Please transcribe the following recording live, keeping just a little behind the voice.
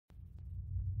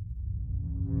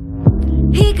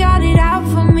got it out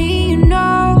for me, you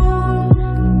know.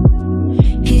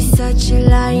 He's such a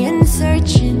lion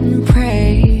searching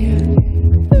prey.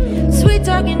 Sweet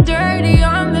talking dirty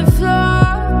on the floor.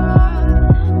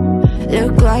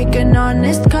 Look like an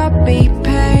honest copy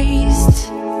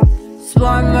paste.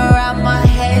 Swarm around my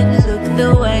head, look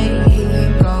the way he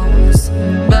goes.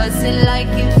 Buzzing like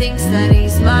he thinks that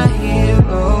he's my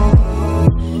hero.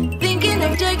 Thinking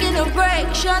of taking a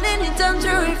break, shutting it down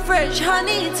to refresh.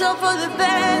 Honey, it's all for the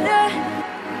better.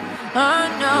 Oh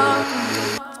no.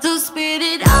 So spit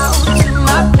it out to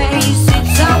my face,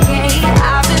 it's okay.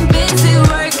 I've been busy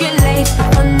working late,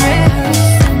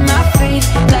 unrehearsing my faith,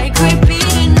 like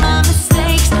repeating my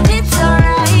mistakes. It's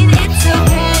alright, it's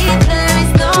okay, there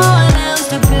is no one else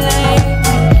to blame.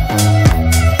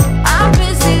 I'm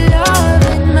busy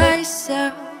loving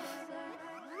myself.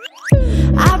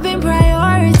 I've been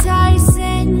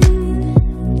prioritizing,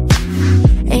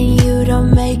 and you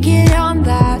don't make it on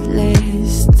that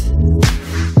list.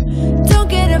 Don't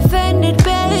get offended,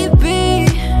 baby.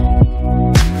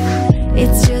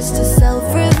 It's just a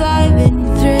self-reviving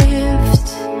thrift.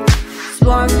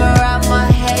 Swarm around my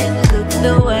head, look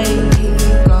the way he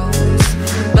goes.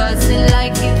 Buzzing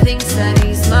like he thinks that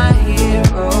he's my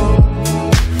hero.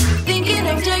 Thinking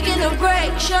of taking a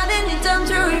break, shutting it down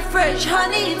to refresh.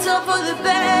 Honey, it's all for the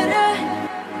better.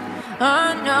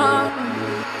 Oh no.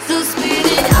 So spit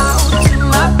it out to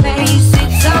my face,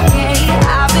 it's okay.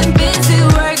 I've been busy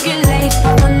working late,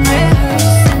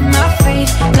 unrehearsing my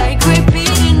faith, like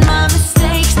repeating my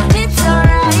mistakes. It's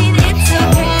alright, it's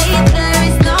okay, there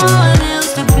is no one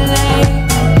else to blame.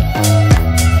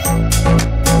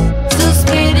 So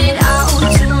spit it out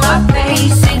to my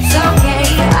face, it's okay.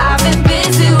 I've been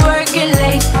busy working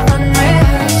late,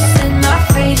 unrehearsing my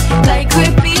faith, like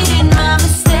repeating my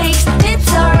mistakes. It's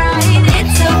alright,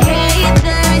 it's okay,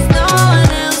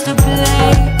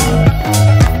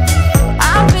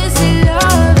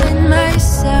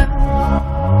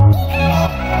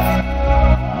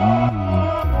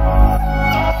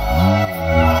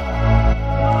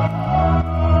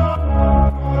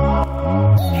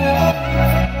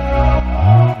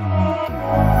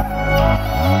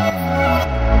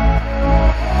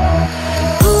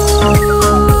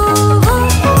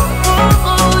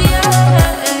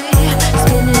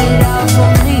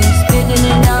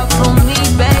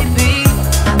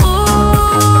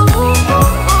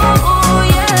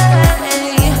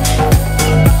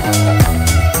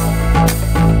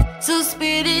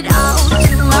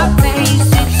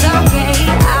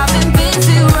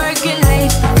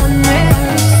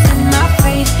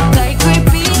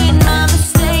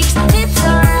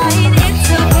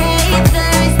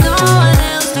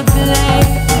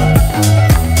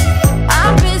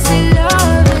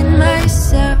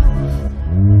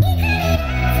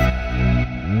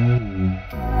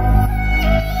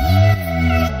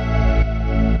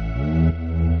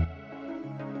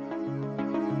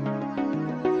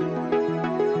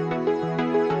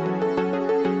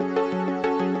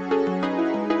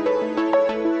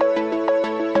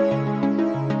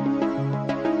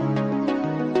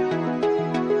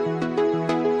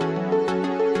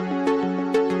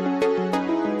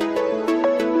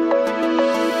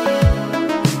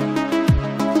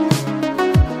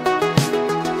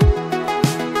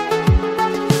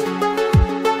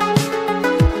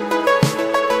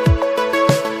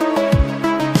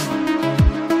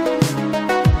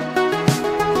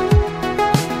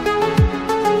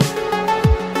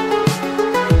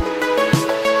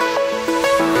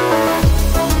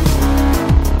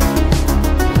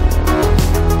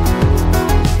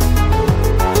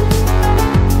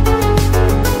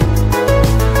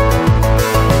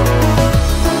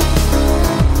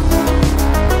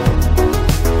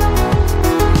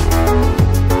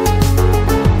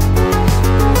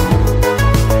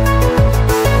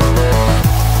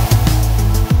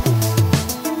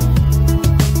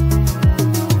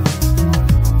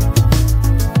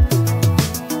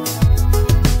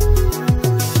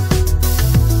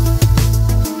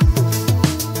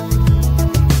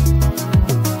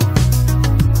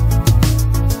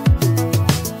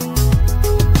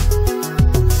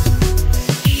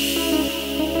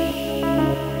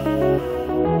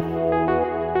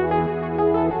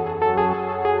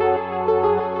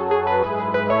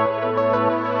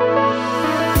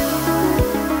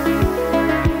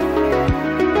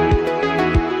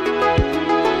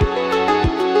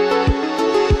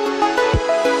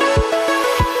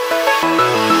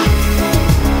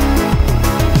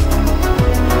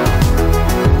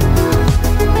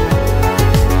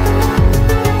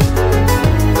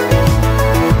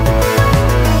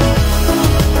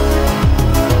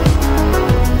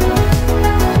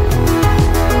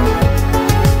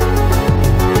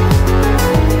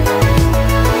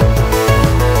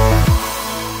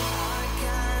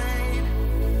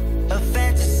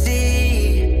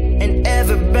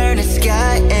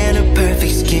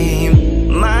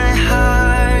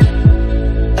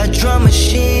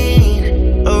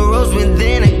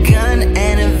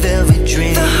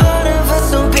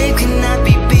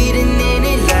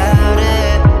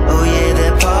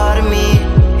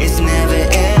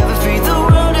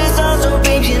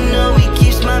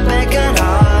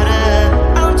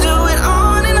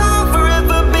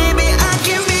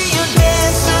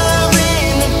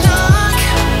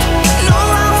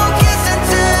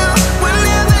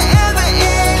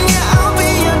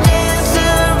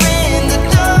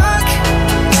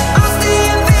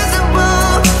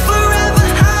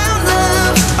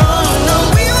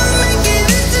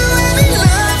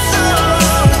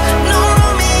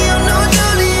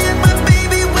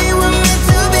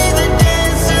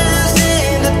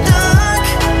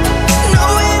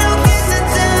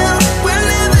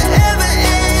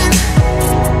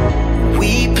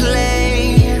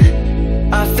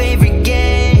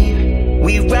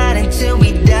 until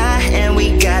we die, and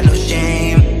we got no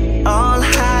shame. All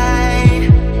high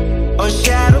on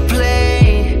shadow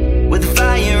play, with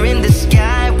fire in the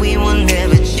sky, we will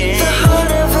never change. The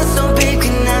heart of us so big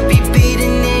cannot be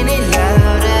beating any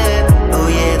louder. Oh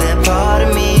yeah, that part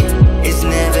of me is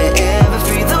never ever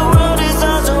free. The world is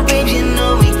all so big, you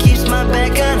know it keeps my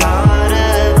back on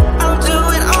harder. I'll do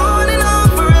it on and on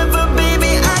forever,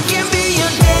 baby. I can be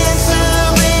your dancer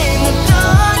in the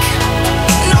dark.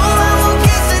 No, I won't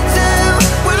kiss and tell,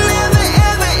 we'll never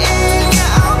ever end.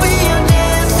 Yeah, I'll be your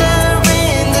dancer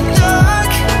in the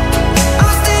dark.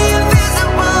 I'll stay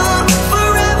invisible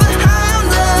forever, high on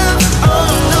love. Oh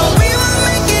no, we will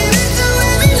make it into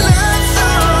any love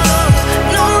song.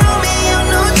 No Romeo,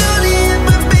 no Juliet,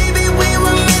 but baby, we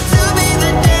were meant to be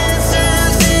the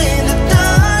dancers in the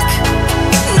dark.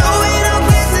 No, we don't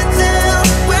kiss and tell,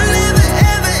 we'll never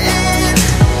ever end.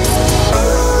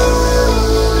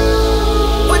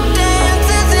 We're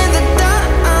dancers in the dark.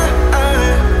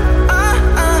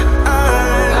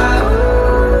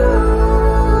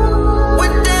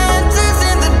 We're dancers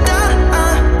in the dark.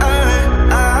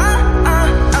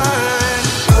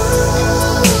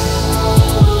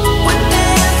 We're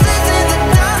dancers in the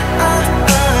dark.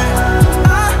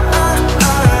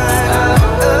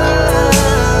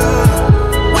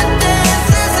 We're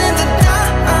dancers in the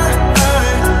dark.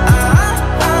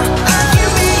 I can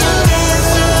be your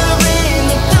dancer in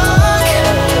the dark.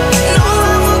 No,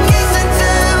 I won't kiss and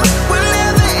tell, we'll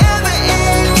never ever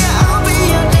end. Yeah, I'll be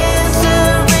your dancer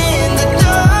in the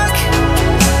dark.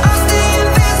 I'll stay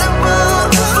invisible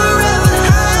forever,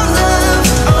 high on love.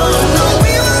 Oh no,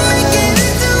 we will make it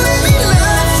into any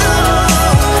love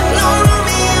song. No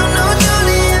Romeo, no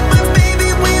Juliet, but baby,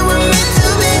 we were meant to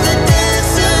be the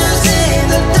dancers in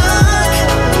the dark.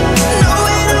 No,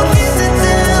 we don't kiss and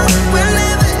tell, we'll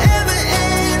never ever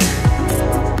end.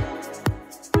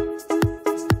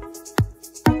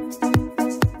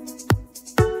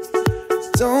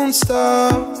 Don't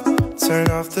stop, turn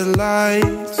off the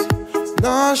lights.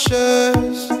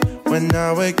 Nauseous when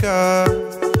I wake up.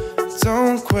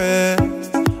 Don't quit,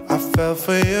 I fell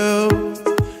for you.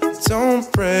 Don't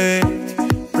break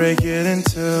it in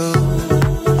two.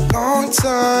 Long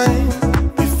time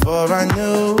before I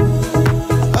knew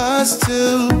us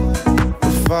two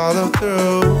would follow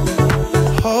through.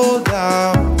 Hold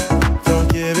out, don't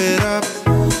give it up.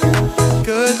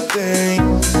 Good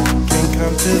things can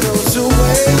come to those who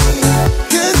wait.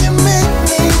 'Cause you make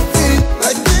me feel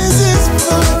like this is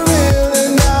for real.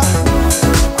 And I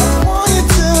want you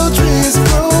till dreams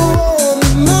grow on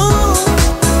the moon.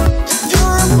 If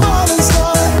you're a falling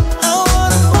star, I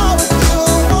wanna fall with you.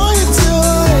 I want you till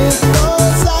it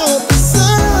falls out the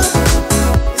sun.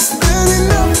 It's standing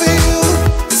up for you.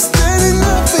 It's standing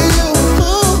up for you.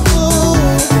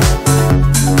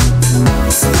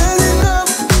 Standing up.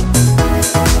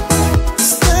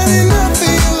 Standing up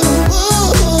for you.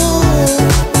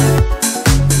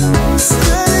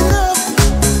 Standing up.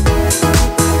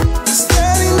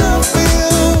 Standing up for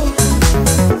you.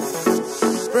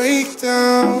 Break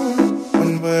down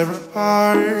when we're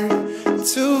apart.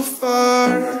 Too far,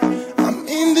 I'm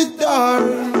in the dark.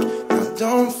 Now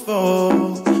don't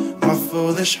fold my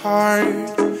foolish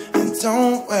heart. And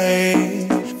don't wait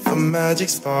for magic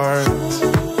sparks.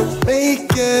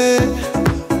 Make it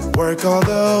work,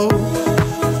 although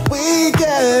we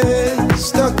get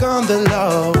stuck on the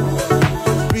low.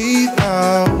 Breathe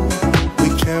out, we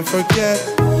can't forget.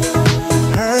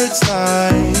 Hurts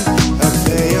like a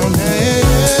bayonet.